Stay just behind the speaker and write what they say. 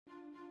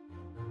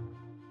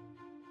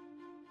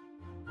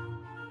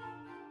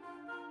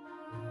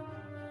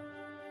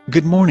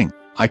Good morning.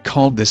 I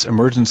called this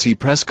emergency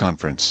press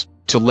conference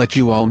to let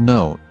you all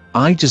know,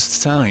 I just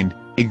signed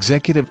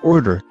Executive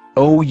Order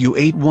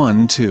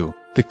OU812,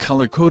 the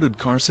color-coded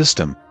car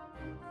system.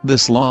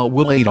 This law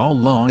will aid all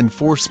law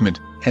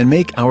enforcement and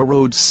make our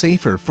roads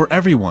safer for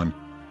everyone.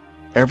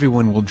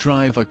 Everyone will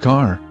drive a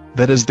car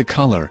that is the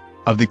color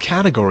of the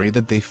category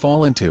that they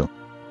fall into.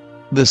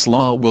 This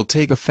law will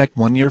take effect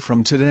 1 year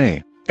from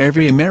today.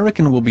 Every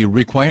American will be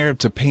required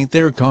to paint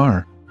their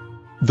car.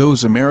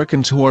 Those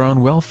Americans who are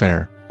on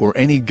welfare, or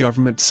any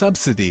government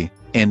subsidy,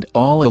 and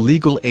all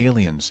illegal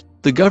aliens,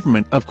 the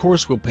government of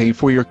course will pay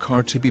for your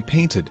car to be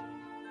painted.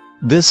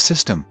 This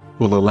system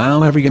will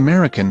allow every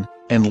American,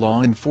 and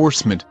law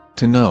enforcement,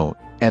 to know,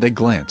 at a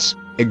glance,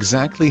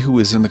 exactly who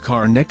is in the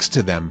car next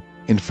to them,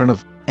 in front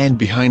of, and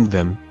behind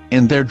them,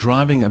 and their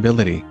driving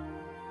ability.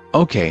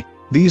 Okay,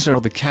 these are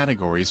the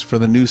categories for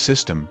the new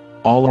system.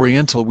 All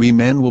Oriental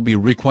men will be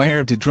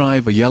required to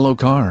drive a yellow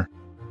car.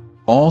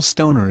 All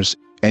stoners,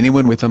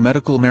 anyone with a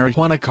medical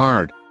marijuana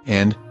card,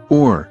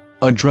 and/or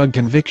a drug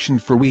conviction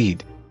for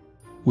weed,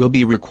 will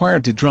be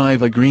required to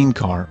drive a green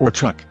car or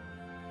truck.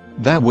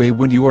 That way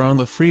when you are on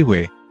the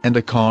freeway, and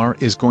a car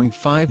is going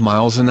 5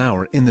 miles an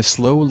hour in the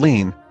slow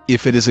lane,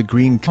 if it is a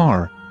green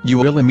car, you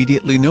will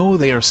immediately know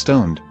they are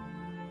stoned.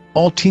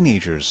 All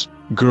teenagers,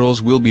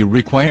 girls will be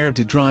required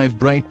to drive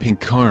bright pink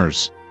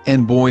cars,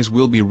 and boys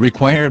will be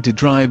required to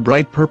drive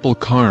bright purple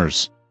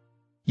cars.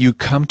 You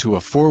come to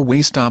a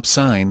four-way stop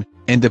sign,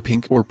 and a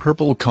pink or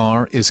purple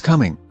car is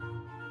coming.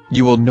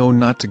 You will know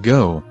not to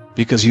go,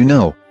 because you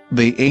know,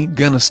 they ain't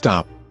gonna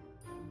stop.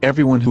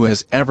 Everyone who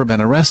has ever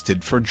been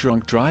arrested for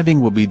drunk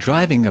driving will be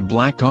driving a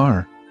black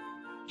car.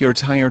 Your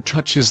tire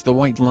touches the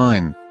white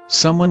line,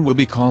 someone will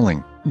be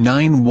calling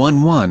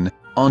 911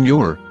 on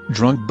your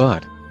drunk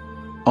butt.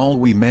 All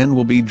we men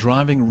will be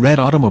driving red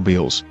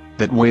automobiles,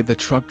 that way the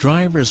truck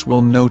drivers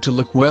will know to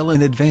look well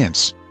in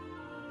advance.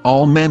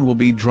 All men will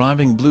be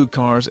driving blue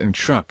cars and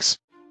trucks.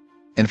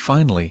 And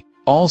finally,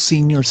 all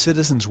senior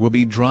citizens will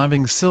be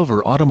driving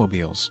silver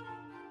automobiles.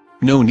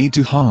 No need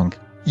to honk,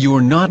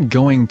 you're not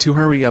going to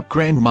hurry up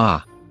grandma.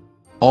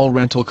 All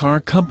rental car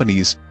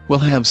companies will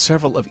have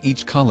several of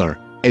each color,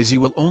 as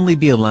you will only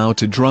be allowed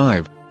to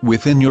drive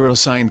within your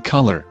assigned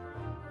color.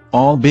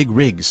 All big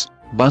rigs,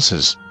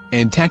 buses,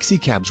 and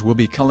taxicabs will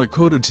be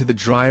color-coded to the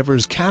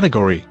driver's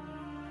category.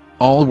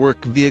 All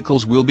work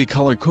vehicles will be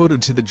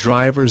color-coded to the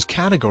driver's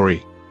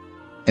category.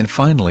 And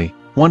finally,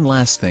 one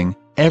last thing,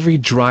 every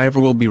driver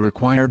will be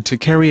required to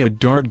carry a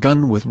dart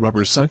gun with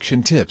rubber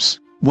suction tips.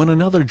 When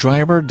another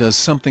driver does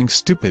something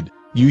stupid,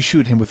 you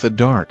shoot him with a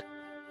dart.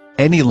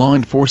 Any law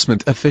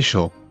enforcement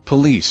official,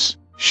 police,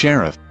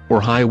 sheriff,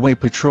 or highway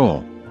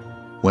patrol,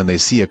 when they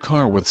see a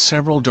car with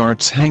several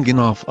darts hanging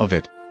off of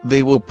it,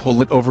 they will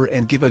pull it over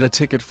and give it a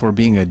ticket for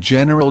being a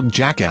general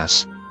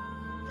jackass.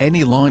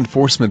 Any law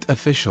enforcement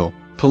official,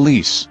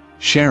 police,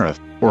 sheriff,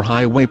 or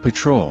highway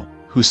patrol,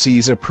 who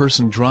sees a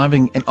person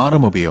driving an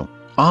automobile,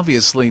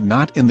 obviously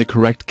not in the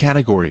correct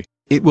category,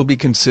 it will be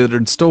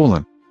considered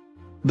stolen.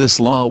 This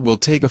law will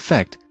take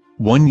effect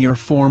 1 year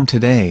from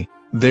today.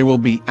 There will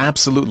be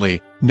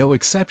absolutely no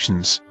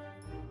exceptions.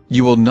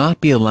 You will not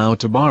be allowed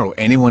to borrow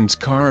anyone's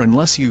car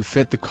unless you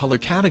fit the color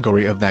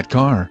category of that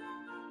car.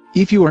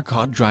 If you are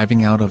caught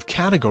driving out of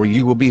category,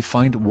 you will be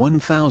fined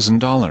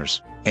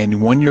 $1,000,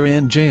 and 1 year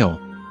in jail.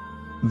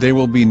 There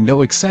will be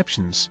no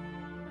exceptions.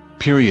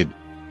 Period.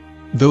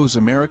 Those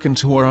Americans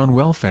who are on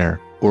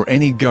welfare, or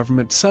any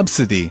government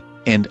subsidy,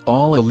 and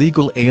all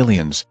illegal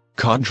aliens,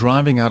 caught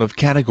driving out of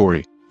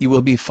category, you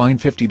will be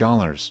fined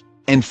 $50,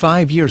 and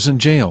 5 years in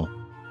jail.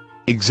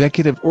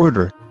 Executive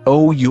Order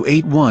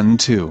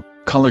OU812,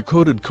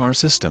 color-coded car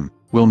system,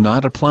 will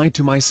not apply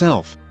to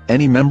myself,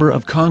 any member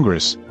of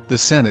Congress, the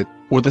Senate,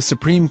 or the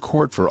Supreme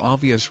Court for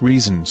obvious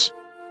reasons.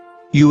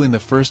 You in the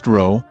first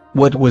row,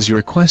 what was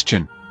your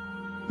question?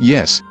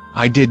 Yes,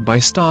 I did buy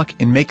stock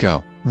in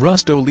Mako,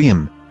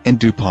 Rust-Oleum, and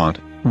DuPont.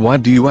 Why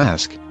do you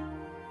ask?